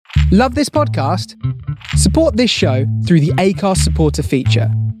Love this podcast? Support this show through the Acast supporter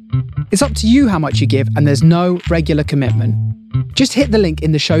feature. It's up to you how much you give, and there's no regular commitment. Just hit the link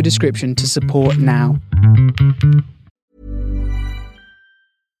in the show description to support now.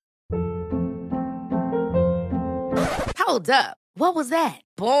 Hold up. What was that?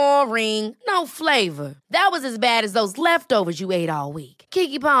 Boring. No flavor. That was as bad as those leftovers you ate all week.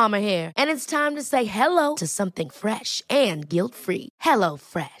 Keke Palmer here, and it's time to say hello to something fresh and guilt-free. Hello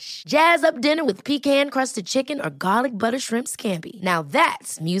Fresh. Jazz up dinner with pecan-crusted chicken or garlic butter shrimp scampi. Now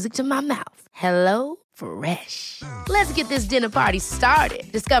that's music to my mouth. Hello Fresh. Let's get this dinner party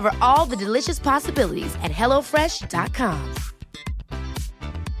started. Discover all the delicious possibilities at hellofresh.com.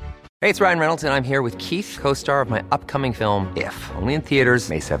 Hey, it's Ryan Reynolds, and I'm here with Keith, co-star of my upcoming film, If, only in theaters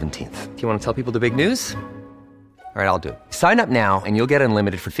May 17th. Do you want to tell people the big news? All right, I'll do it. Sign up now and you'll get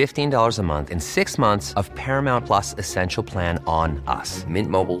unlimited for $15 a month and 6 months of Paramount Plus Essential Plan on us.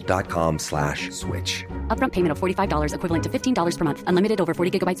 MintMobile.com/switch. Upfront payment of $45 equivalent to $15 per month. Unlimited over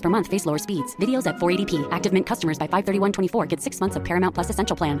 40 gigabytes per month. Face lower speeds. Videos at 480p. Active Mint customers by 531.24 get 6 months of Paramount Plus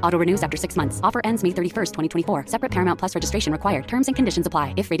Essential Plan. Auto renews after 6 months. Offer ends May 31st, 2024. Separate Paramount Plus registration required. Terms and conditions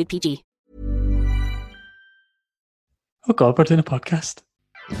apply if rated PG. Oh God, we're doing a podcast.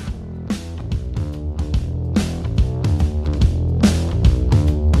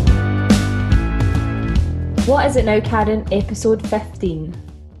 What is it now, Karen? Episode 15.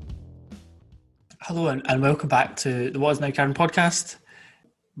 Hello and welcome back to the What is Now Karen podcast.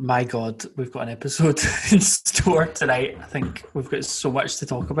 My God, we've got an episode in store tonight. I think we've got so much to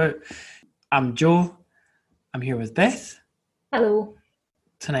talk about. I'm Joe. I'm here with Beth. Hello.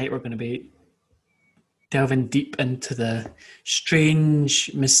 Tonight we're going to be delving deep into the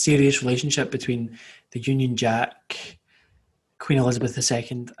strange, mysterious relationship between the Union Jack, Queen Elizabeth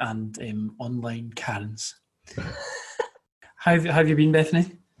II and online Karens. How have you been,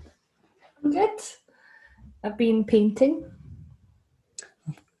 Bethany? I'm good. I've been painting.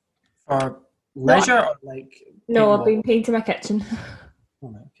 For leisure or like... No, I've been painting my kitchen.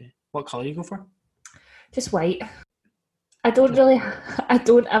 Oh, okay. What colour you go for? Just white. I've got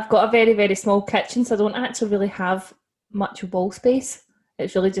a very, very small kitchen, so I don't actually really have much wall space.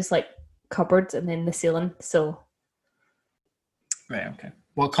 It's really just like cupboards and then the ceiling, so... Right, okay.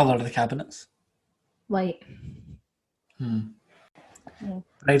 What colour are the cabinets? White. Yeah.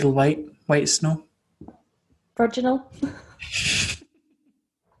 Bridal white, white snow? Virginal.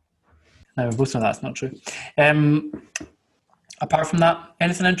 No, we both know that's not true. Apart from that,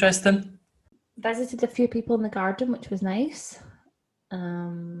 anything interesting? Visited a few people in the garden, which was nice.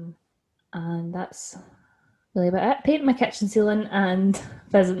 And that's really about it. Painting my kitchen ceiling and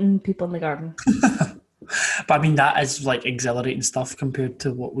visiting people in the garden. But I mean, that is like exhilarating stuff compared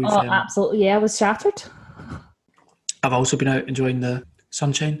to what we've... Oh, absolutely. Yeah, I was shattered. I've also been out enjoying the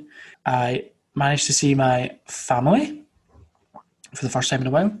sunshine. I managed to see my family for the first time in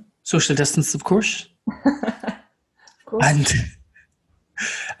a while. Socially distanced, of course. Of course.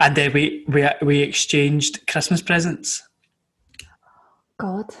 And then we exchanged Christmas presents.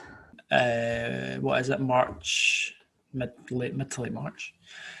 God. What is it? March, mid to late March.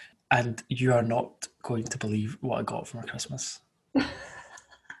 And you are not going to believe what I got for my Christmas. What'd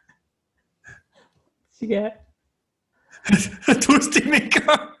you get? A toasty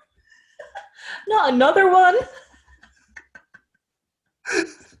maker. Not another one.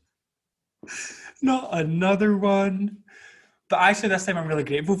 Not another one. But actually, this time I'm really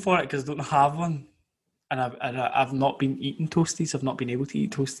grateful for it because I don't have one. And I've not been eating toasties. I've not been able to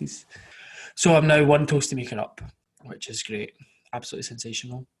eat toasties. So I'm now one toasty maker up, which is great. Absolutely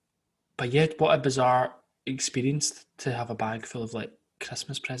sensational. But yeah, what a bizarre experience to have a bag full of like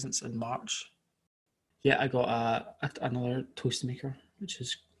Christmas presents in March. Yeah, I got another toast maker, which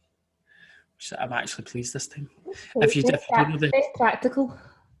I'm actually pleased this time. If you know very practical.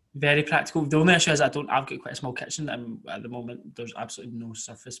 Very practical. The only issue is I've got quite a small kitchen, and at the moment there's absolutely no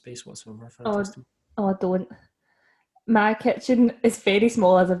surface space whatsoever for a toaster. Oh, I don't. My kitchen is very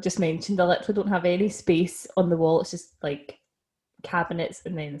small, as I've just mentioned. I literally don't have any space on the wall. It's just like cabinets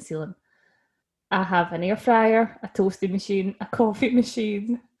and then the ceiling. I have an air fryer, a toasting machine, a coffee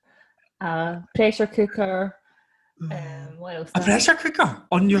machine, a pressure cooker. What else? A pressure cooker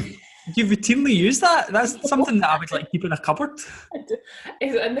on your... You routinely use that? That's something that I would like keep in a cupboard.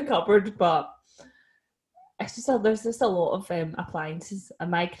 It's in the cupboard, but it's just there's just a lot of appliances: a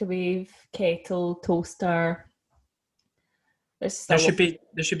microwave, kettle, toaster. There should be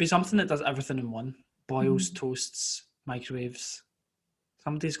something that does everything in one: boils, toasts, microwaves.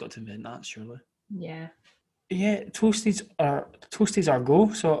 Somebody's got to invent that, surely. Yeah. Yeah, toasties are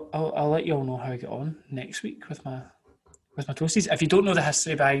go. So I'll let you all know how I get on next week with my with my toasties. If you don't know the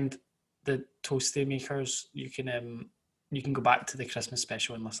history behind the toasty makers, you can go back to the Christmas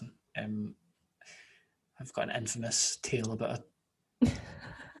special and listen. I've got an infamous tale about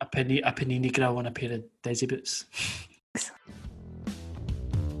a panini grill and a pair of Desi boots.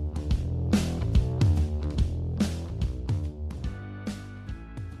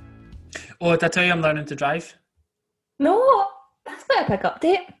 Oh, did I tell you I'm learning to drive? No, that's quite a big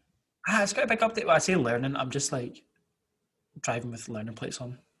update. It's quite a big update. When I say learning, I'm just like driving with learning plates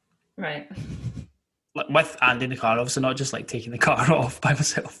on. Right. Like with Andy in the car, obviously not just like taking the car off by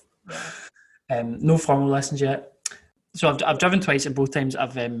myself. No formal lessons yet. So I've driven twice, and both times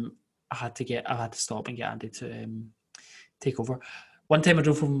I've had to stop and get Andy to take over. One time I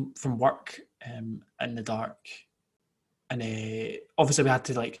drove from work in the dark, and obviously we had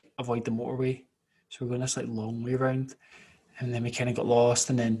to like avoid the motorway, so we're going this like long way around, and then we kind of got lost,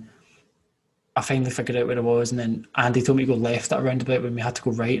 and then I finally figured out where I was, and then Andy told me to go left at a roundabout when we had to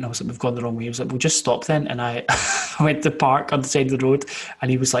go right, and I was like, we've gone the wrong way. He was like, we'll just stop then, and I went to park on the side of the road, and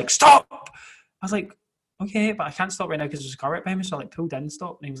he was like, stop! I was like, okay, but I can't stop right now because there's a car right behind me, so I like pulled in and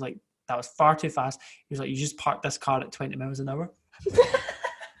stopped, and he was like, that was far too fast. He was like, you just parked this car at 20 miles an hour.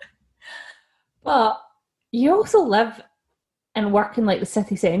 But you also live and work in like the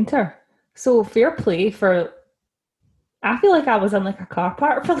city centre, so fair play for. I feel like I was in like a car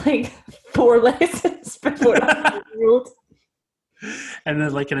park for like 4 lessons before I hit the road. And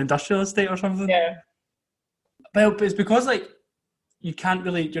then like an industrial estate or something. Yeah. Well, but it's because like you can't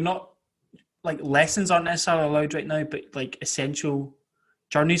really. You're not like lessons aren't necessarily allowed right now, but like essential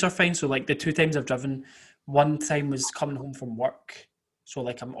journeys are fine. So like the 2 times I've driven, one time was coming home from work, so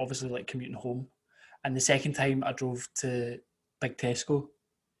like I'm obviously like commuting home, and the second time I drove to Big Tesco,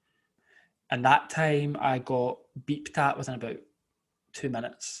 and that time I got beeped at within about 2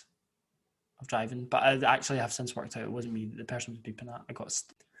 minutes of driving. But I actually have since worked out it wasn't me the person was beeping at. I got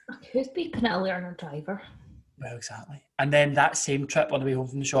Who's beeping at a learner driver? well, exactly. And then that same trip on the way home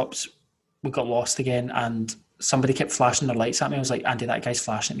from the shops, we got lost again, and somebody kept flashing their lights at me. I was like, Andy, that guy's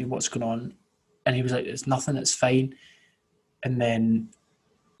flashing at me. What's going on? And he was like, it's nothing. It's fine. And then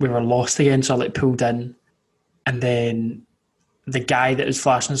we were lost again, so I like pulled in, and then the guy that was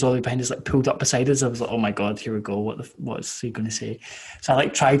flashing us all the way behind us like pulled up beside us. I was like, oh my god, here we go. What's he going to say? So I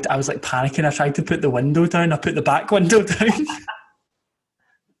was like panicking. I tried to put the window down. I put the back window down.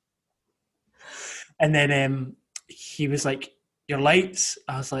 And then he was like, your lights.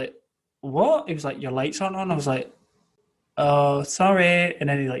 I was like, what? He was like, your lights aren't on. I was like, oh, sorry. And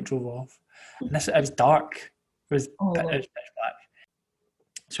then he like drove off. And it was dark. It was pitch black.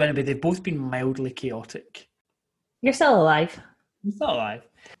 So anyway, they've both been mildly chaotic. You're still alive. I'm still alive.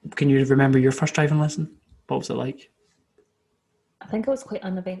 Can you remember your first driving lesson? What was it like? I think it was quite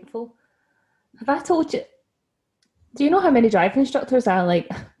uneventful. Have I told you? Do you know how many driving instructors I like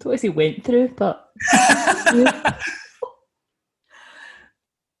totally went through? But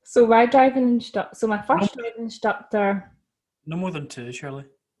so my first driving instructor. No more than 2, surely.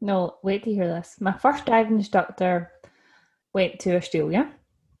 No, wait to hear this. My first driving instructor went to Australia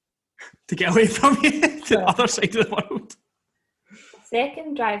to get away from you to the other side of the world.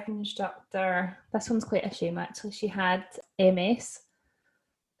 Second driving instructor, this one's quite a shame actually. She had MS,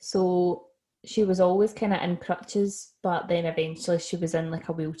 so she was always kind of in crutches, but then eventually she was in like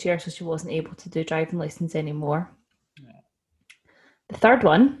a wheelchair, so she wasn't able to do driving lessons anymore. Yeah. The third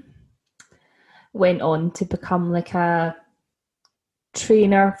one went on to become like a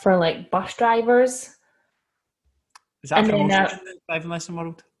trainer for like bus drivers. Is that promotion in the driving lesson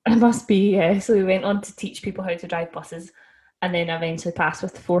world? It must be, yeah. So we went on to teach people how to drive buses, and then eventually passed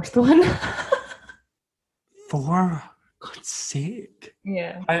with the fourth one. 4? God's sake.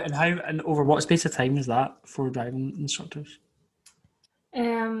 Yeah. And over what space of time is that for driving instructors?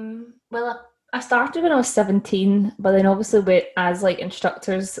 Well, I started when I was 17, but then obviously as like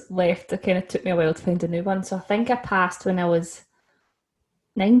instructors left, it kind of took me a while to find a new one. So I think I passed when I was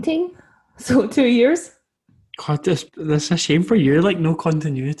 19, so 2 years. God, this is a shame for you, like no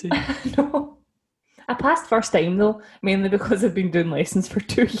continuity. No. I passed first time though, mainly because I've been doing lessons for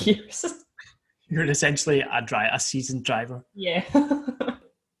 2 years. You're essentially a seasoned driver. Yeah. You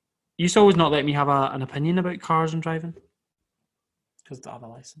used to always not let me have an opinion about cars and driving because I don't have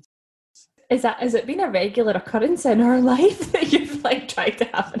a license. Has it been a regular occurrence in our life that you've like tried to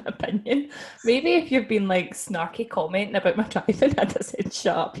have an opinion? Maybe if you've been like snarky commenting about my driving, I just said,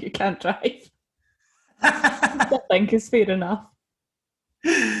 shut up, you can't drive. I think is fair enough.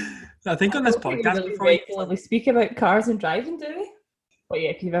 I think on this podcast we regularly speak about cars and driving, do we? But yeah,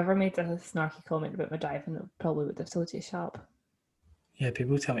 if you've ever made a snarky comment about my driving, I probably would have told you shut up. Yeah,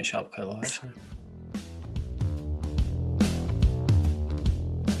 people tell me shut up quite a lot actually.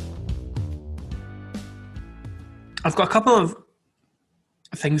 I've got a couple of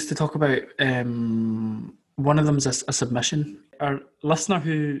things to talk about. One of them is a submission. Our listener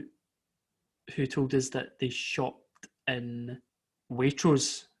who told us that they shopped in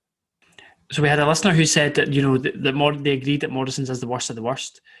Waitrose. So we had a listener who said that, you know, they agreed that Morrison's is the worst of the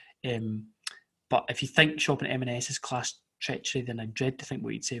worst. But if you think shopping at M&S is class treachery, then I dread to think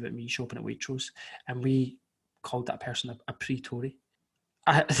what you'd say about me shopping at Waitrose. And we called that person a pre-Tory.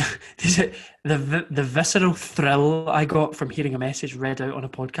 The visceral thrill I got from hearing a message read out on a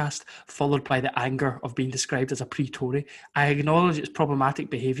podcast, followed by the anger of being described as a pre-Tory. I acknowledge it's problematic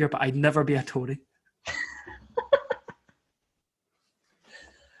behaviour, but I'd never be a Tory.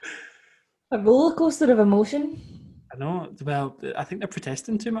 A roller coaster of emotion. I know. Well, I think they're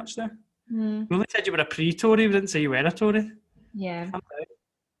protesting too much there. You only said you were a pre-Tory, we didn't say you were a Tory. Yeah.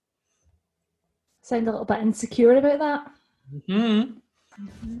 Sound a little bit insecure about that. Mm-hmm.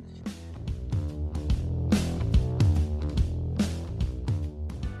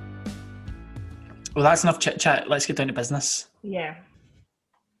 Well, that's enough chit chat. Let's get down to business. Yeah.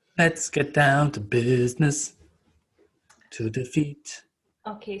 Let's get down to business. To defeat.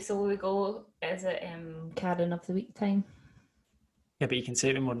 Okay, so we go. Is it Karen of the week time? Yeah, but you can say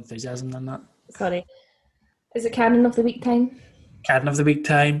it with more enthusiasm than that. Sorry. Is it Karen of the week time? Karen of the week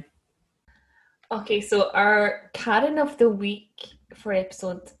time. Okay, so our Karen of the week for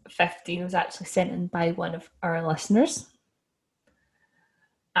episode 15 was actually sent in by one of our listeners.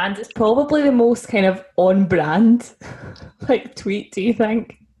 And it's probably the most kind of on-brand like tweet, do you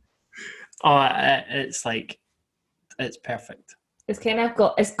think? Oh, it's perfect. It's kind of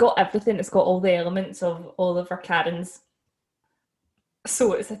got everything. It's got all the elements of all of our Karens.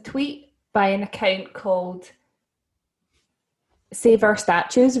 So it's a tweet by an account called Save Our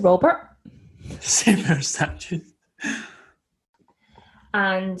Statues, Robert. Save Our Statues.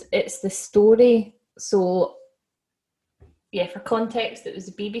 And it's the story. So, yeah, for context, it was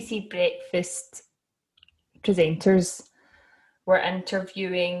the BBC Breakfast presenters were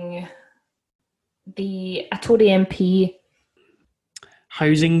interviewing a Tory MP,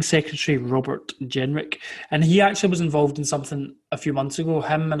 Housing Secretary Robert Jenrick, and he actually was involved in something a few months ago.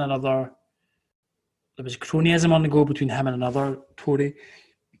 Him and another, there was cronyism on the go between him and another Tory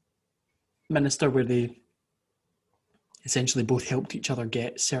minister, where they essentially both helped each other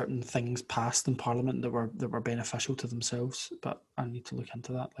get certain things passed in Parliament that were beneficial to themselves. But I need to look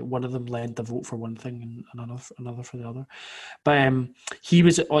into that. Like, one of them lent the vote for one thing and another for the other. But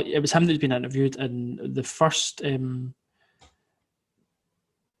it was him that's been interviewed, and the first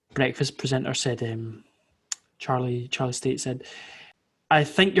breakfast presenter said, Charlie State said, "I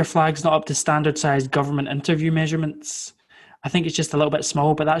think your flag's not up to standard sized government interview measurements. I think it's just a little bit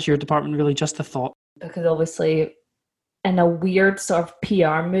small, but that's your department, really. Just a thought." Because obviously, in a weird sort of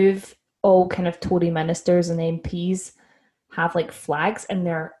PR move, all kind of Tory ministers and MPs have like flags in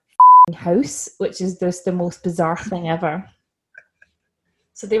their house, which is just the most bizarre thing ever.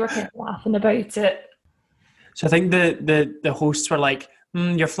 So they were kind of laughing about it. So I think the hosts were like,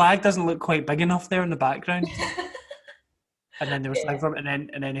 your flag doesn't look quite big enough there in the background. And then they were like, and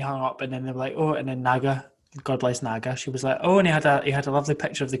then he hung up, and then they were like, oh, and then Naga, God bless Naga, she was like, oh, and he had a lovely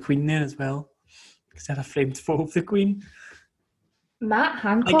picture of the Queen there as well. Because he had a framed photo of the Queen. Matt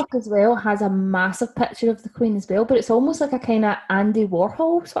Hancock as well has a massive picture of the Queen as well, but it's almost like a kind of Andy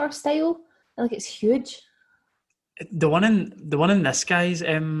Warhol sort of style. Like, it's huge. The one in this guy's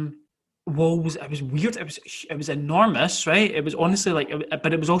wall was weird. It was enormous, right? It was honestly like,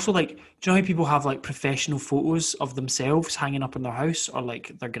 but it was also like, do you know how people have like professional photos of themselves hanging up in their house or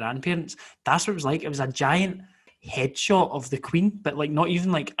like their grandparents? That's what it was like. It was a giant headshot of the Queen, but like not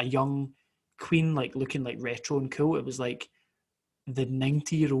even like a young Queen like looking like retro and cool. It was like the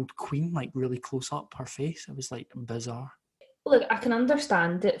 90-year-old Queen, like really close up her face. It was like bizarre. Look, I can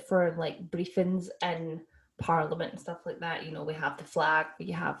understand it for like briefings in Parliament and stuff like that. You know, we have the flag,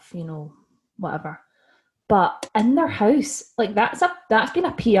 you have, you know, whatever. But in their house, like that's been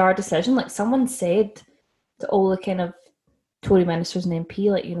a PR decision. Like, someone said to all the kind of Tory ministers and MP,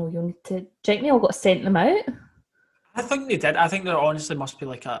 like, you know, you need to. Do you think they all got sent them out? I think they did. I think there honestly must be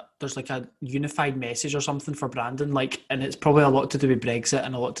there's a unified message or something for Brandon, like, and it's probably a lot to do with Brexit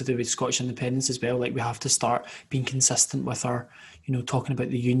and a lot to do with Scottish independence as well. Like, we have to start being consistent with our, you know, talking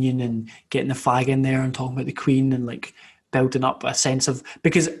about the union and getting the flag in there and talking about the Queen and like building up a sense of,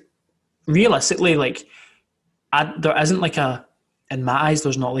 because realistically, like, there isn't like in my eyes,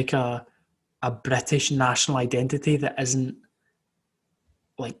 there's not like a British national identity that isn't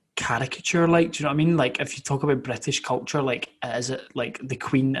like caricature, like, do you know what I mean? Like, if you talk about British culture, like, is it like the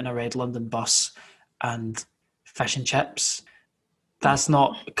Queen in a red London bus and fish and chips? That's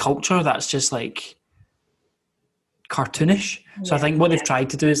not culture. That's just like cartoonish. So I Yeah. think what they've tried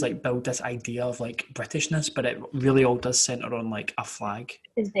to do is like build this idea of like Britishness, but it really all does centre on like a flag.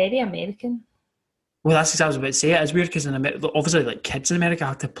 It's very American. Well, that's exactly what I was about to say. It's weird because in America, obviously, like kids in America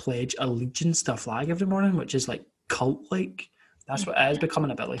have to pledge allegiance to a flag every morning, which is like cult-like. That's what it is,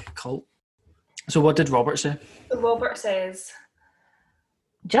 becoming a bit like a cult. So what did Robert say? Robert says,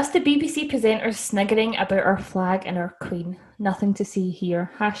 just the BBC presenters sniggering about our flag and our queen. Nothing to see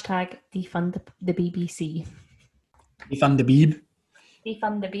here. Hashtag defund the BBC. Defund the Beeb.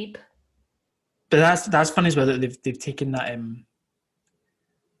 Defund the Beeb. But that's funny as well that they've taken that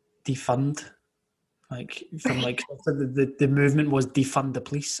defund, like from like the movement was defund the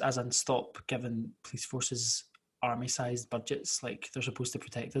police, as in stop giving police forces army-sized budgets. Like they're supposed to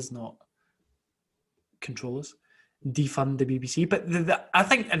protect us, not control us. Defund the BBC. But I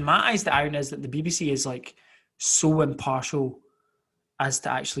think in my eyes the irony is that the BBC is like so impartial as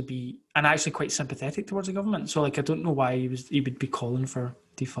to actually be, and actually quite sympathetic towards the government. So like I don't know why he would be calling for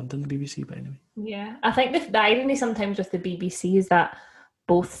defunding the BBC, but anyway. Yeah, I think the irony sometimes with the BBC is that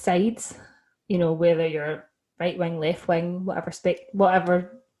both sides, you know, whether you're right wing, left wing,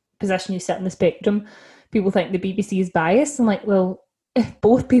 whatever position you sit in the spectrum, people think the BBC is biased. I'm like, well, if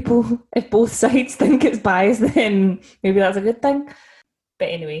both sides think it's biased, then maybe that's a good thing. But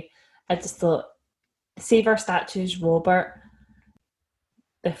anyway, I just thought, save our statues, Robert.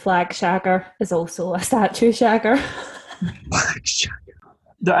 The flag shagger is also a statue shagger. Flag shagger.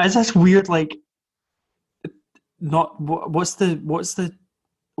 There is this weird like, not what's a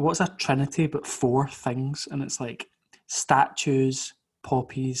trinity but four things, and it's like statues,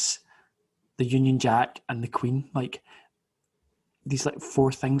 poppies, the Union Jack, and the Queen. Like these like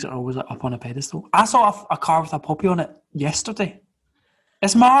four things are always like up on a pedestal. I saw a car with a poppy on it yesterday.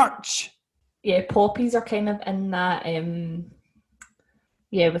 It's March. Yeah, poppies are kind of in that.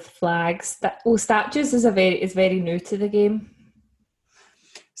 Yeah, with flags. Statues is very new to the game.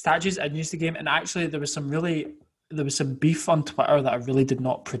 Statues are new to the game, and actually there was some beef on Twitter that I really did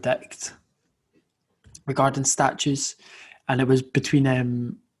not predict regarding statues, and it was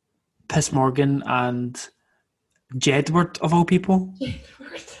between Piers Morgan and Jedward of all people.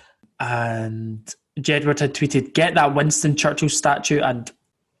 Jedward. And Jedward had tweeted, "Get that Winston Churchill statue and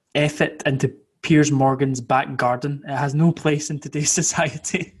F it into Piers Morgan's back garden. It has no place in today's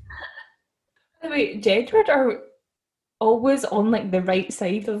society." Wait, Jedward are always on like the right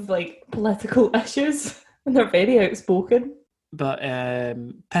side of like political issues, and they're very outspoken. But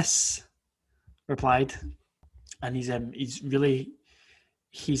Piss replied, and he's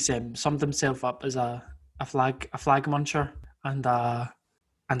summed himself up as a flag muncher and a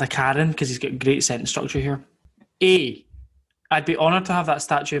Karen, because he's got great sentence structure here. A, I'd be honoured to have that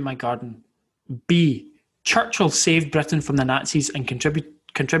statue in my garden. B, Churchill saved Britain from the Nazis and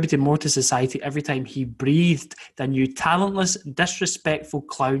contributed more to society every time he breathed than you talentless, disrespectful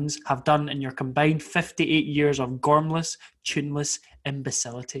clowns have done in your combined 58 years of gormless, tuneless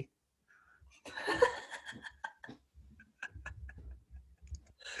imbecility.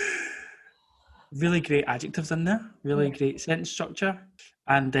 Really great adjectives in there. Really great sentence structure.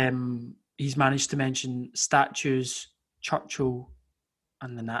 And he's managed to mention statues, Churchill,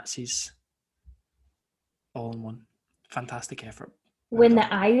 and the Nazis all in one. Fantastic effort. When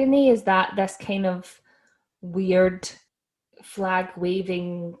the irony is that this kind of weird flag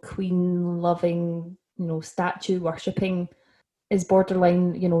waving, queen loving, statue worshipping is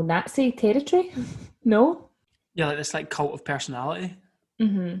borderline, Nazi territory. No? Yeah, like this like cult of personality.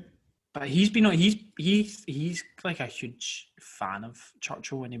 Mm-hmm. But he's like a huge fan of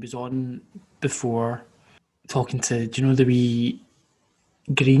Churchill, when he was on before talking to, do you know the wee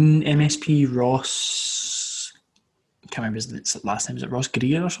Green MSP Ross? I can't remember his last name. Is it Ross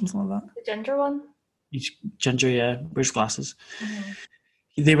Greer or something like that? The ginger one? He's ginger, yeah, wears glasses.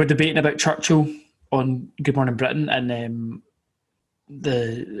 Mm-hmm. They were debating about Churchill on Good Morning Britain, and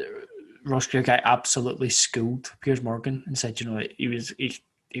the Ross Greer guy absolutely schooled Piers Morgan and said, he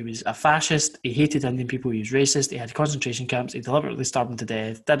was a fascist, he hated Indian people, he was racist, he had concentration camps, he deliberately starved them to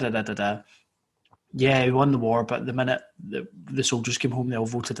death, Yeah, he won the war, but the minute the soldiers came home, they all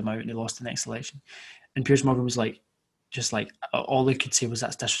voted him out and he lost the next election. And Piers Morgan was like, all he could say was,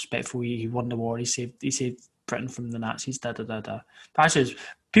 that's disrespectful, he won the war, he saved Britain from the Nazis, But actually,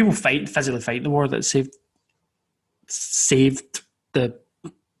 people physically fight in the war that saved the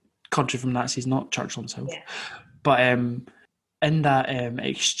country from Nazis, not Churchill himself. Yeah. But in that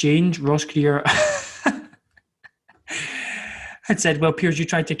exchange, Ross Greer had said, "Well, Piers, you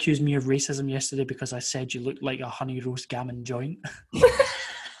tried to accuse me of racism yesterday because I said you looked like a honey roast gammon joint."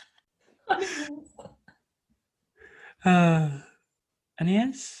 And he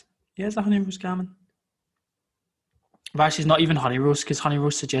is a honey roast gammon. But actually, he's not even Honey Roast, because Honey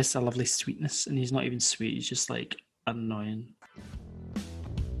Roast suggests a lovely sweetness, and he's not even sweet. He's just like annoying.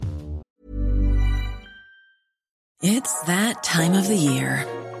 It's that time of the year.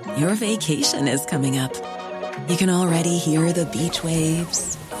 Your vacation is coming up. You can already hear the beach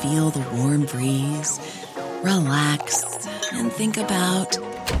waves, feel the warm breeze, relax, and think about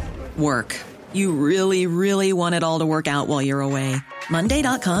work. You really, really want it all to work out while you're away.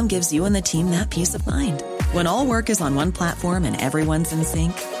 Monday.com gives you and the team that peace of mind. When all work is on one platform and everyone's in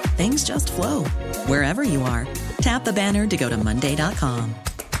sync, things just flow. Wherever you are, tap the banner to go to Monday.com.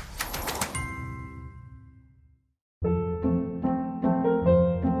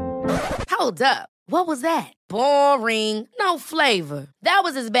 Hold up. What was that? Boring. No flavor. That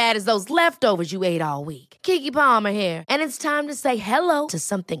was as bad as those leftovers you ate all week. Keke Palmer here, and it's time to say hello to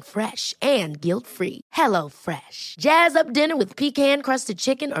something fresh and guilt-free. Hello Fresh. Jazz up dinner with pecan-crusted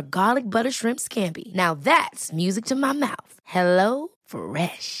chicken or garlic butter shrimp scampi. Now that's music to my mouth. Hello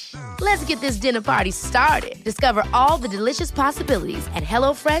Fresh. Let's get this dinner party started. Discover all the delicious possibilities at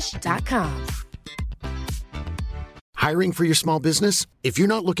hellofresh.com. Hiring for your small business? If you're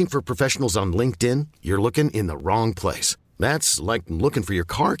not looking for professionals on LinkedIn, you're looking in the wrong place. That's like looking for your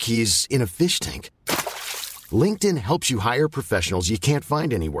car keys in a fish tank. LinkedIn helps you hire professionals you can't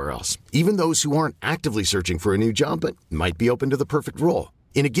find anywhere else, even those who aren't actively searching for a new job but might be open to the perfect role.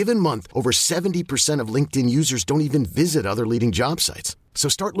 In a given month, over 70% of LinkedIn users don't even visit other leading job sites. So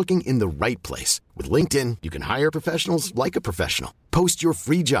start looking in the right place. With LinkedIn, you can hire professionals like a professional. Post your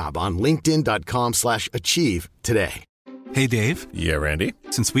free job on linkedin.com/achieve today. Hey, Dave. Yeah, Randy.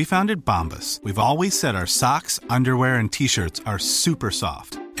 Since we founded Bombas, we've always said our socks, underwear, and T-shirts are super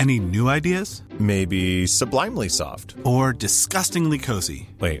soft. Any new ideas? Maybe sublimely soft. Or disgustingly cozy.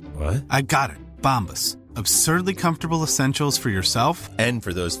 Wait, what? I got it. Bombas. Absurdly comfortable essentials for yourself and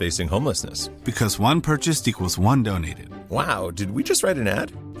for those facing homelessness. Because one purchased equals one donated. Wow, did we just write an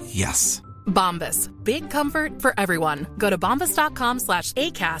ad? Yes. Bombas. Big comfort for everyone. Go to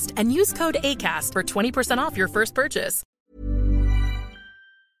bombas.com/ACAST and use code ACAST for 20% off your first purchase.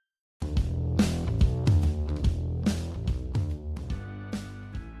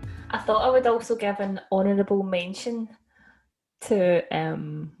 I thought I would also give an honourable mention to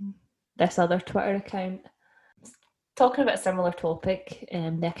this other Twitter account. Talking about a similar topic,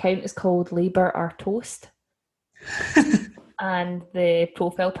 the account is called Labour or Toast. And the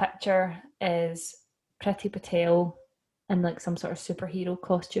profile picture is Priti Patel in like some sort of superhero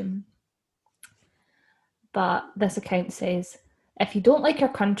costume. But this account says, if you don't like your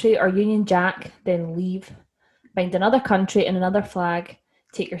country or Union Jack, then leave. Find another country and another flag.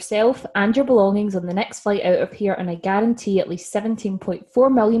 Take yourself and your belongings on the next flight out of here, and I guarantee at least 17.4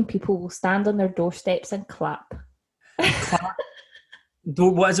 million people will stand on their doorsteps and clap. Clap?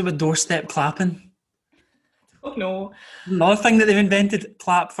 What is it with doorstep clapping? Oh no. Another thing that they've invented,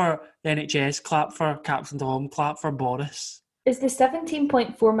 clap for the NHS, clap for Captain Tom, clap for Boris. Is the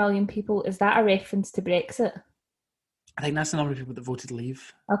 17.4 million people, is that a reference to Brexit? I think that's the number of people that voted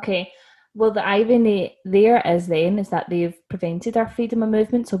leave. Okay. Well, the irony there is that they've prevented our freedom of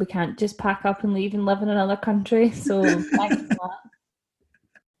movement, so we can't just pack up and leave and live in another country. So thanks for that.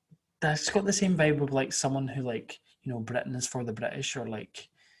 That's got the same vibe of like someone who like, you know, Britain is for the British, or like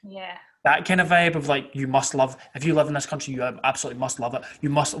yeah, that kind of vibe of like, you must love, if you live in this country, you absolutely must love it. You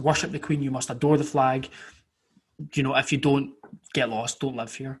must worship the Queen. You must adore the flag. You know, if you don't, get lost, don't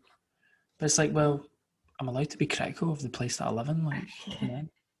live here. But it's like, well, I'm allowed to be critical of the place that I live in. Like, you know?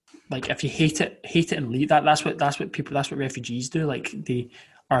 Like if you hate it and leave. That's what refugees do. Like they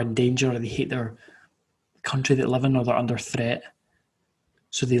are in danger, or they hate their country they live in, or they're under threat.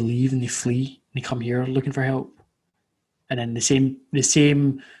 So they leave and they flee and they come here looking for help. And then the same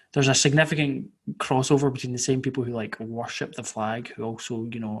there's a significant crossover between the same people who like worship the flag, who also,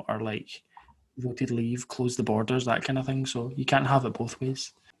 you know, are like voted leave, close the borders, that kind of thing. So you can't have it both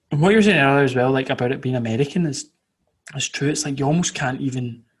ways. And what you were saying earlier as well, like about it being American, is true. It's like you almost can't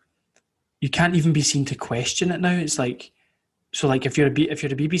even be seen to question it now. It's like, so like if you're a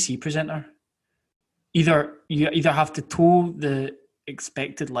BBC presenter, you either have to toe the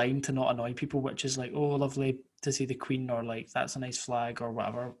expected line to not annoy people, which is like, oh, lovely to see the Queen, or like that's a nice flag, or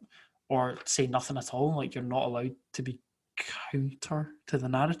whatever, or say nothing at all. Like you're not allowed to be counter to the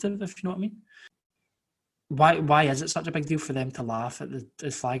narrative, if you know what I mean. Why is it such a big deal for them to laugh at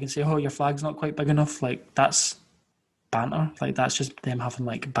the flag and say, oh, your flag's not quite big enough? Like that's banter. Like that's just them having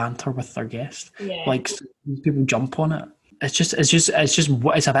like banter with their guest. Yeah. Like people jump on it. It's just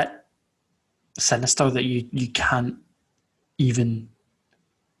it's a bit sinister that you can't even,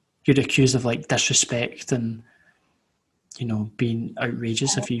 you're accused of like disrespect and, you know, being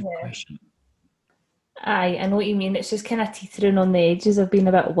outrageous if you question. Aye, I know what you mean. It's just kind of teetering on the edges of being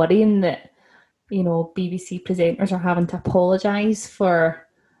a bit worrying that, you know, BBC presenters are having to apologise for,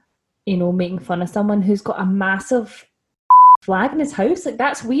 you know, making fun of someone who's got a massive flag in his house. Like,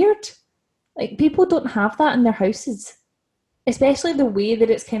 that's weird. Like, people don't have that in their houses, especially the way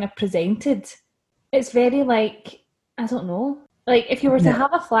that it's kind of presented. It's very, like, I don't know. Like, if you were to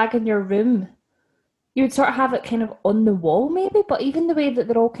have a flag in your room, you would sort of have it kind of on the wall maybe, but even the way that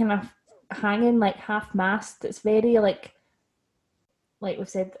they're all kind of hanging like half-mast, it's very like we've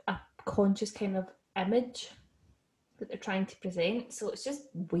said, a conscious kind of image that they're trying to present. So it's just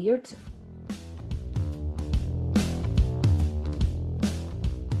weird.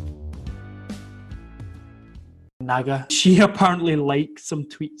 Naga. She apparently liked some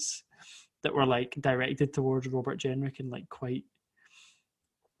tweets that were like directed towards Robert Jenrick and like quite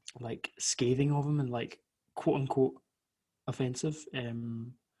like scathing of him and like quote unquote offensive.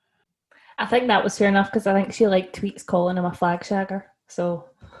 I think that was fair enough because I think she liked tweets calling him a flag shagger. So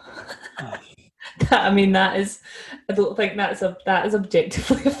I mean I don't think that is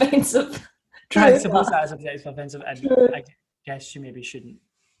objectively offensive. I suppose that is objectively offensive, and I guess she maybe shouldn't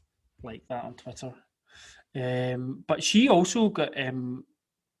like that on Twitter. But she also got into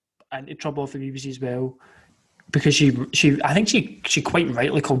trouble for the BBC as well because I think she quite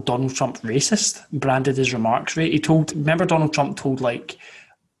rightly called Donald Trump racist, branded his remarks right. Remember Donald Trump told like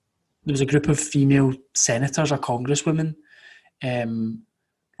there was a group of female senators or congresswomen,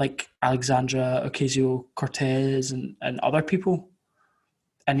 like Alexandra Ocasio-Cortez and other people,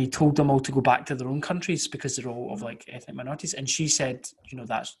 and he told them all to go back to their own countries because they're all of like ethnic minorities. And she said, you know,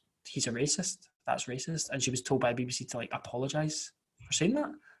 he's a racist. That's racist. And she was told by BBC to like apologise for saying that.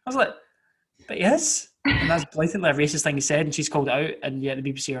 I was like, but yes. And that's blatantly a racist thing he said, and she's called it out, and yet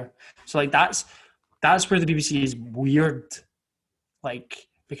the BBC are so like that's where the BBC is weird. Like,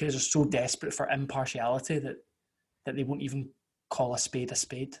 because they're so desperate for impartiality that they won't even call a spade a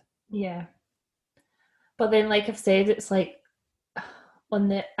spade. Yeah. But then, like I've said, it's like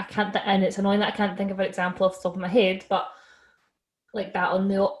and it's annoying that I can't think of an example off the top of my head, but like that on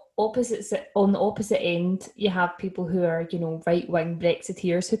the opposite end, you have people who are, you know, right-wing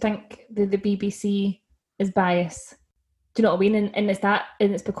Brexiteers who think that the BBC is biased. Do you know what I mean? And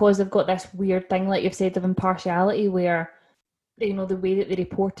it's because they've got this weird thing, like you've said, of impartiality, where, you know, the way that they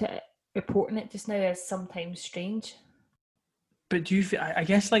reporting it just now is sometimes strange. But do you feel, I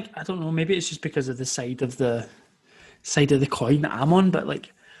guess, like, I don't know, maybe it's just because of the side of the coin that I'm on, but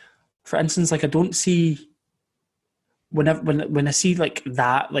like, for instance, like I don't see when I see like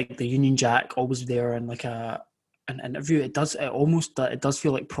that, like the Union Jack always there in like an interview, it does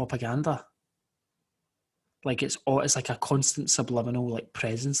feel like propaganda. Like it's like a constant subliminal like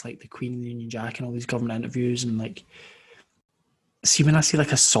presence, like the Queen and the Union Jack and all these government interviews, and like see when I see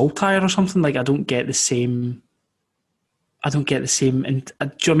like a Saltire or something, like I don't get the same. And do you know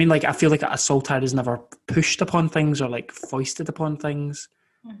what I mean? Like I feel like a Saltire is never pushed upon things or like foisted upon things.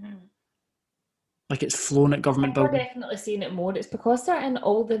 Mm-hmm. Like it's flown at government buildings. We're definitely seeing it more. It's because they're in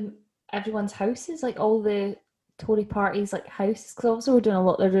everyone's houses, like all the Tory parties, like houses. Because also they're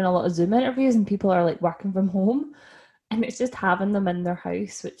doing a lot of Zoom interviews, and people are like working from home, and it's just having them in their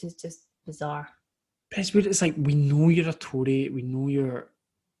house, which is just bizarre. But it's weird. It's like we know you're a Tory, we know you're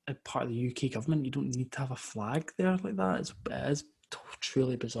a part of the UK government. You don't need to have a flag there like that. It is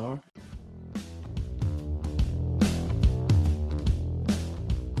truly bizarre.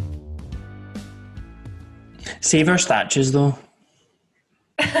 Save our statues, though.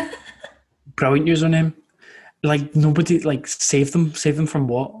 Brilliant username. Like nobody, like save them from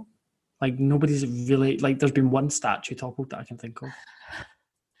what? Like nobody's really like. There's been one statue toppled that I can think of.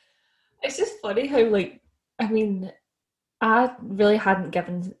 It's just funny how, like, I mean, I really hadn't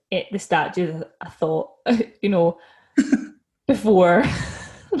given it the statue a thought, you know, before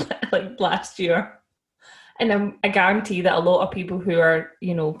like last year, and I guarantee that a lot of people who are,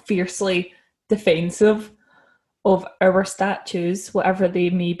 you know, fiercely defensive of our statues, whatever they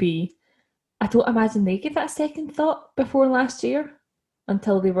may be, I don't imagine they gave that a second thought before last year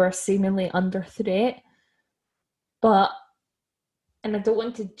until they were seemingly under threat. But, and I don't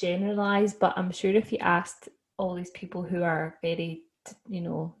want to generalise, but I'm sure if you asked all these people who are very, you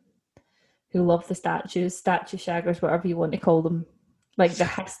know, who love the statues, statue shaggers, whatever you want to call them, like the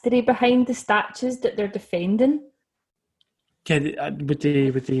history behind the statues that they're defending. Yeah, would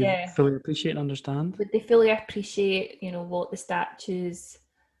they fully appreciate and understand? Would they fully appreciate, you know, what the statues,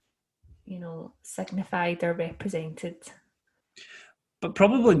 you know, signified or represented? But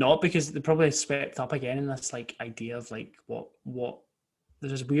probably not, because they probably swept up again in this like idea of like what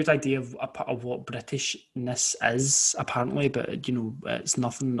there's a weird idea of what Britishness is, apparently, but, you know, it's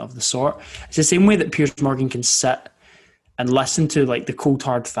nothing of the sort. It's the same way that Piers Morgan can sit and listen to, like, the cold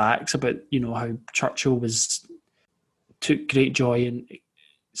hard facts about, you know, how Churchill took great joy in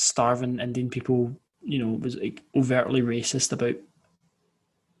starving Indian people, you know, was like overtly racist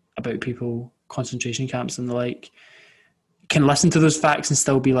about people, concentration camps and the like. Can listen to those facts and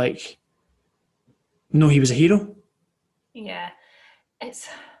still be like, no, he was a hero. Yeah. It's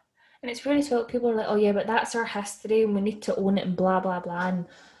really sweet. People are like, oh yeah, but that's our history and we need to own it and blah, blah, blah. And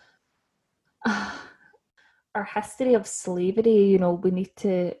our history of slavery, you know, it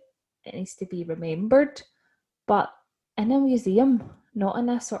needs to be remembered, but in a museum, not in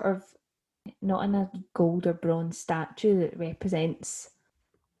a gold or bronze statue that represents,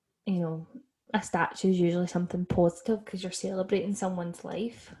 you know, a statue is usually something positive because you're celebrating someone's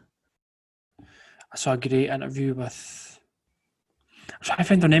life. I saw a great interview with, I'm trying to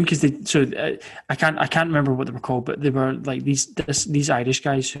find their name because I can't remember what they were called, but they were like these Irish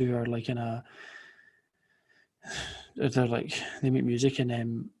guys who are like they're like, they make music,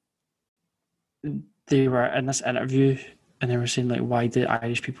 and they were in this interview and they were saying like, why do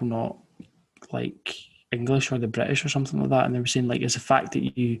Irish people not like English or the British or something like that? And they were saying like, it's the fact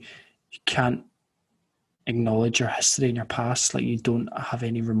that you can't acknowledge your history and your past, like you don't have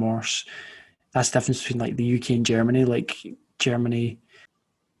any remorse. That's the difference between like the UK and Germany. Like Germany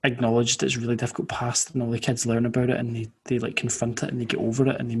acknowledged its really difficult past and all the kids learn about it and they like confront it and they get over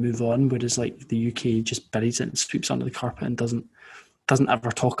it and they move on, whereas like the UK just buries it and sweeps under the carpet and doesn't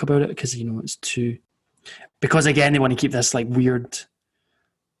ever talk about it because, you know, it's too, because again they want to keep this like weird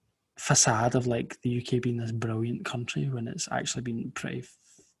facade of like the UK being this brilliant country when it's actually been pretty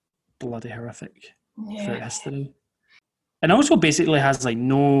bloody horrific throughout history. And also basically has like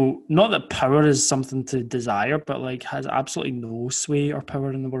no, not that power is something to desire, but like has absolutely no sway or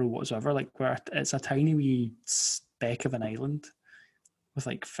power in the world whatsoever. Like where it's a tiny wee speck of an island with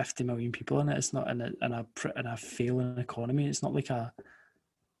like 50 million people in it. It's not in a failing economy. It's not like a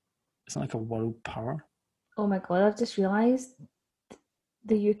world power. Oh my God, I've just realised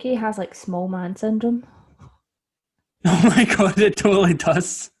the UK has like small man syndrome. Oh my God, it totally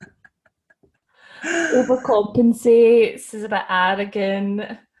does. Overcompensates, is a bit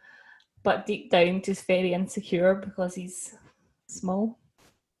arrogant, but deep down just very insecure because he's small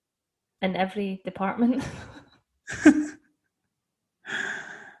in every department.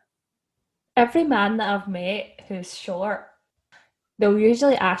 Every man that I've met who's short, they'll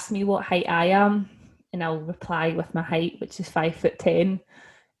usually ask me what height I am, and I'll reply with my height, which is 5'10",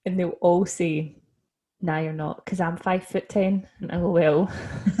 and they'll all say, "Nah, you're not," because I'm 5'10", and I go, "Well,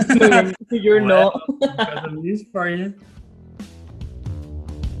 no, you're not." Got news for you.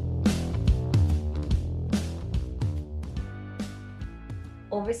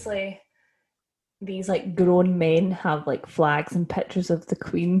 Obviously, these like grown men have like flags and pictures of the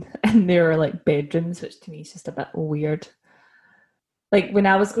Queen in their like bedrooms, which to me is just a bit weird. Like when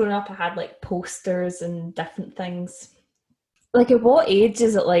I was growing up, I had like posters and different things. Like at what age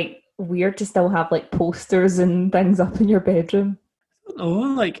is it like weird to still have like posters and things up in your bedroom? Oh,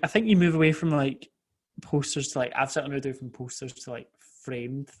 like I think you move away from like posters to like, I've certainly moved away from posters to like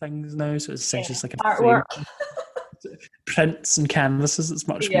framed things now, so it's essentially just like a artwork. Prints and canvases. It's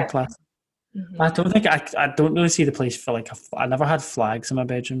much more classic. Mm-hmm. I don't think I don't really see the place for like I never had flags in my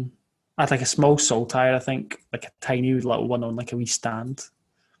bedroom. I had like a small saltire, I think, like a tiny little one on like a wee stand.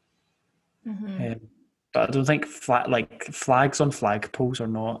 Mm-hmm. But I don't think flags on flagpoles are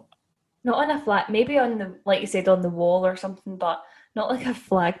not on a flag, maybe on the, like you said, on the wall or something, but not like a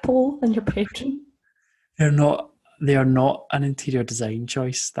flagpole in your bedroom. They are not an interior design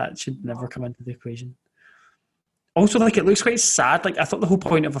choice. That should never come into the equation. Also, like, it looks quite sad. Like, I thought the whole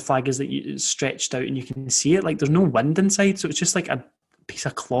point of a flag is that it's stretched out and you can see it. Like, there's no wind inside, so it's just like a piece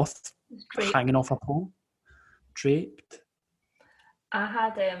of cloth hanging off a pole, draped. I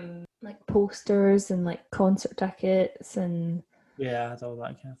had like posters and like concert tickets and yeah, I had all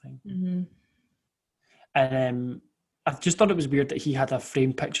that kind of thing. Mm-hmm. And I just thought it was weird that he had a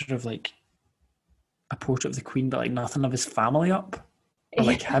framed picture of like a portrait of the Queen, but like nothing of his family up, or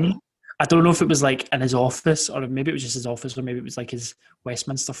like him. I don't know if it was like in his office, or maybe it was just his office, or maybe it was like his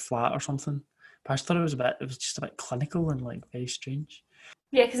Westminster flat or something. But I just thought it was just a bit clinical and like very strange.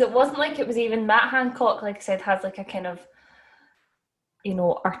 Yeah, because it wasn't like it was even Matt Hancock, like I said, has like a kind of, you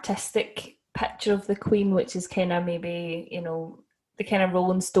know, artistic picture of the Queen, which is kind of maybe, you know, the kind of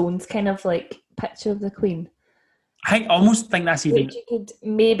Rolling Stones kind of like picture of the Queen. I almost think that's even... Which you could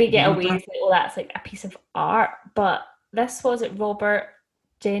maybe get away with, oh, that's like a piece of art, but this was it Robert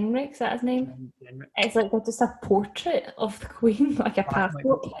Jenrick, is that his name? Jenrick. It's like just a portrait of the Queen, like a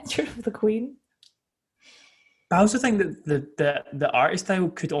passport picture of the Queen. I also think that the art style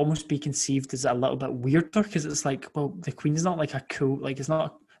could almost be conceived as a little bit weirder, because it's like, well, the Queen's not like a cool, like it's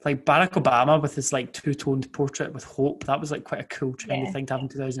not like Barack Obama with his like two-toned portrait with hope. That was like quite a cool trendy thing to have in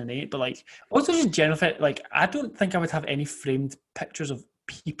 2008. But like also just generally, like I don't think I would have any framed pictures of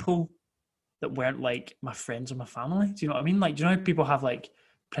people that weren't like my friends or my family. Do you know what I mean? Like, do you know how people have like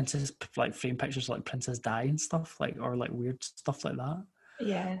princess, like framed pictures of like Princess Di and stuff, like, or like weird stuff like that?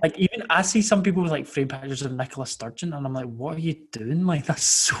 Yeah. Like even I see some people with like framed pictures of Nicola Sturgeon, and I'm like, what are you doing? Like that's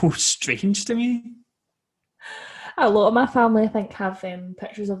so strange to me. A lot of my family, I think, have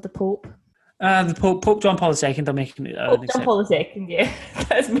pictures of the Pope. The Pope John Paul II. I'm making it. Pope John Paul II, yeah,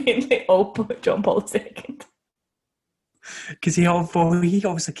 that's mainly all Pope John Paul II. Because he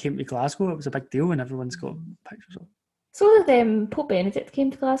obviously came to Glasgow. It was a big deal, and everyone's got pictures of. So did Pope Benedict came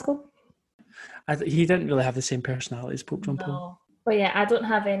to Glasgow? He didn't really have the same personality as Pope John Paul. But yeah, I don't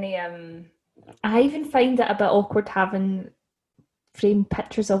have any. I even find it a bit awkward having framed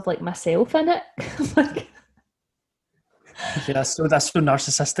pictures of like myself in it. Like, yeah, that's so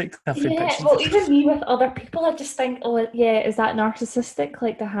narcissistic. Yeah, well, even me with other people, I just think, oh yeah, is that narcissistic?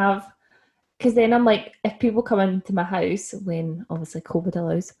 Like to have, because then I'm like, if people come into my house when obviously COVID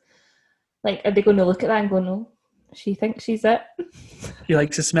allows, like, are they going to look at that and go, no, she thinks she's it? He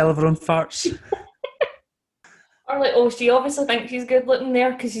likes the smell of her own farts. Or like, oh, she obviously thinks she's good looking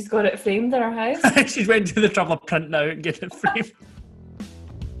there because she's got it framed in her house. She's went to the trouble of printing out and getting it framed.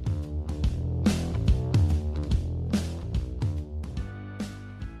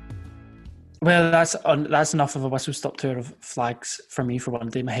 Well, that's enough of a whistle-stop tour of flags for me for one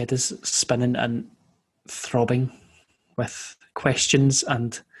day. My head is spinning and throbbing with questions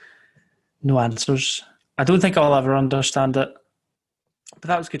and no answers. I don't think I'll ever understand it, but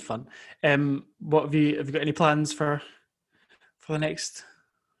that was good fun. What have you got any plans for the next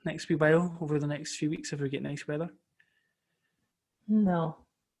wee while, over the next few weeks if we get nice weather? No.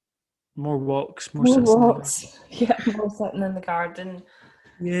 More walks, more walks. Yeah, more sitting in the garden.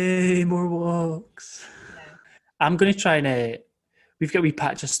 Yay, more walks. Yeah. I'm going to try and... we've got a wee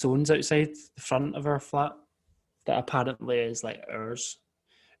patch of stones outside the front of our flat that apparently is like ours.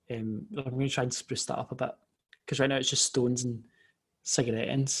 I'm going to try and spruce that up a bit, because right now it's just stones and cigarette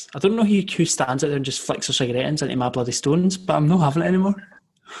ends. I don't know who stands out there and just flicks their cigarette ends into my bloody stones, but I'm not having it anymore.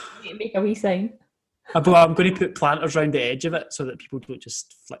 You make a wee sign. But I'm going to put planters around the edge of it so that people don't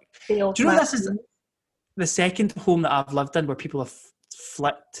just flick. Do you know this is the second home that I've lived in where people have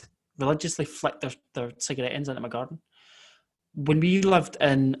religiously flicked their cigarette ends into my garden? When we lived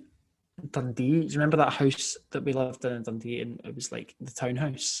in Dundee, do you remember that house that we lived in Dundee, and it was like the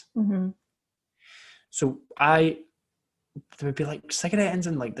townhouse? Mm-hmm. So there would be like cigarette ends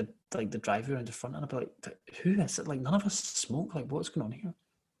in like the driveway around the front, and I'd be like, who is it? Like, none of us smoke. Like, what's going on here?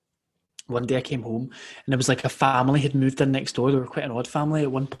 One day I came home and it was like a family had moved in next door. They were quite an odd family.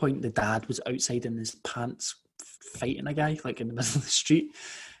 At one point, the dad was outside in his pants fighting a guy, like in the middle of the street.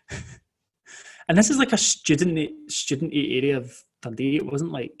 And this is like a student-y area of Dundee. It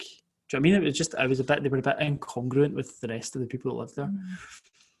wasn't like, do you know what I mean? They were a bit incongruent with the rest of the people that lived there. Mm.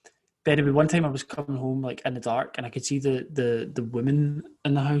 But anyway, one time I was coming home like in the dark, and I could see the woman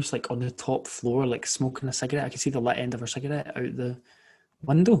in the house like on the top floor, like smoking a cigarette. I could see the lit end of her cigarette out the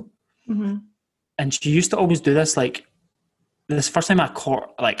window. Mm-hmm. And she used to always do this, like, this first time I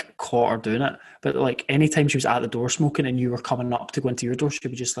caught her doing it, but like anytime she was at the door smoking and you were coming up to go into your door, she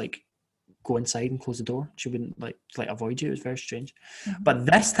would just like go inside and close the door. She wouldn't like avoid you. It was very strange. Mm-hmm. But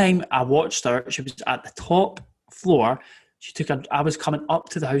this time I watched her. She was at the top floor. I was coming up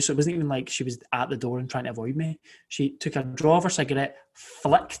to the house, so it wasn't even like she was at the door and trying to avoid me. She took a draw of her cigarette,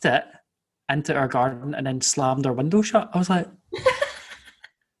 flicked it into her garden, and then slammed her window shut. I was like...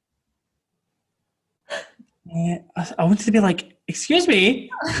 I wanted to be like, excuse me.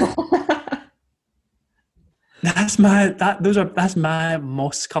 That's my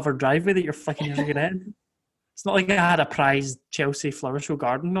moss-covered driveway that you're flicking your cigarette in. It's not like I had a prized Chelsea Flower Show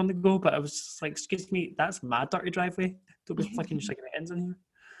garden on the go, but I was just like, excuse me, that's my dirty driveway. Don't be flicking your cigarette ends in here.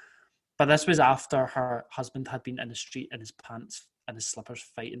 But this was after her husband had been in the street in his pants and his slippers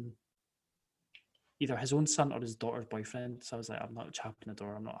fighting either his own son or his daughter's boyfriend. So I was like, I'm not chapping the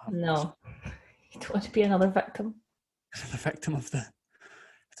door. I'm not having this. You don't want to be another victim. The victim of the... I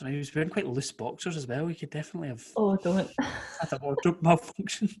don't know, he was wearing quite loose boxers as well. He could definitely have... Oh, don't. Had a wardrobe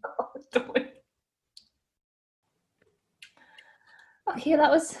malfunction. Oh, don't. Okay, that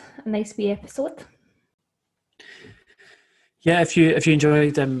was a nice wee episode. Yeah, if you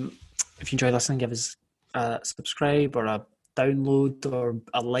enjoyed listening, give us a subscribe or a download or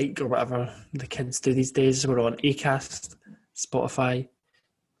a like or whatever the kids do these days. We're on Acast, Spotify,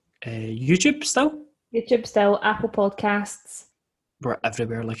 YouTube still. YouTube still, Apple Podcasts. We're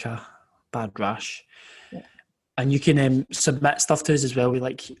everywhere like a bad rash. Yeah. And you can submit stuff to us as well. We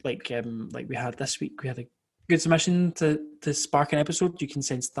like we had this week. We had a good submission to spark an episode. You can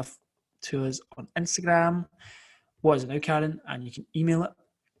send stuff to us on Instagram. What is it now, Karen? And you can email it.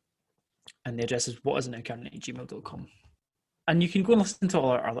 And the address is whatisitnowkaren@gmail.com. And you can go and listen to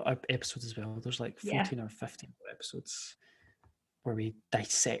all our other episodes as well. There's like 14 or 15 episodes where we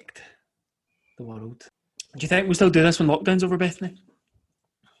dissect the world. Do you think we'll still do this when lockdown's over, Bethany?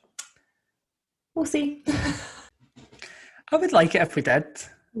 We'll see. I would like it if we did.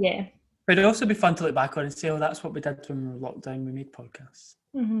 Yeah. But it'd also be fun to look back on and say, oh, that's what we did when we were locked down. We made podcasts.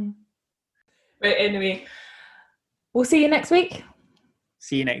 Mm-hmm. Right, anyway. We'll see you next week.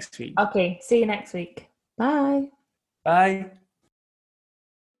 See you next week. Okay, see you next week. Bye. Bye.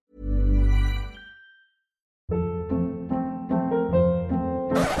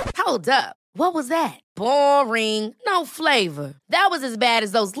 Hold up. What was that? Boring. No flavor. That was as bad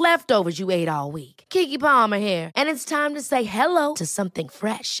as those leftovers you ate all week. Keke Palmer here. And it's time to say hello to something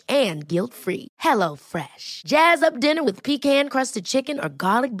fresh and guilt-free. Hello Fresh. Jazz up dinner with pecan-crusted chicken or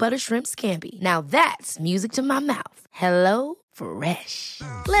garlic butter shrimp scampi. Now that's music to my mouth. Hello Fresh.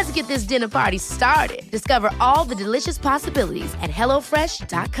 Let's get this dinner party started. Discover all the delicious possibilities at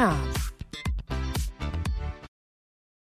HelloFresh.com.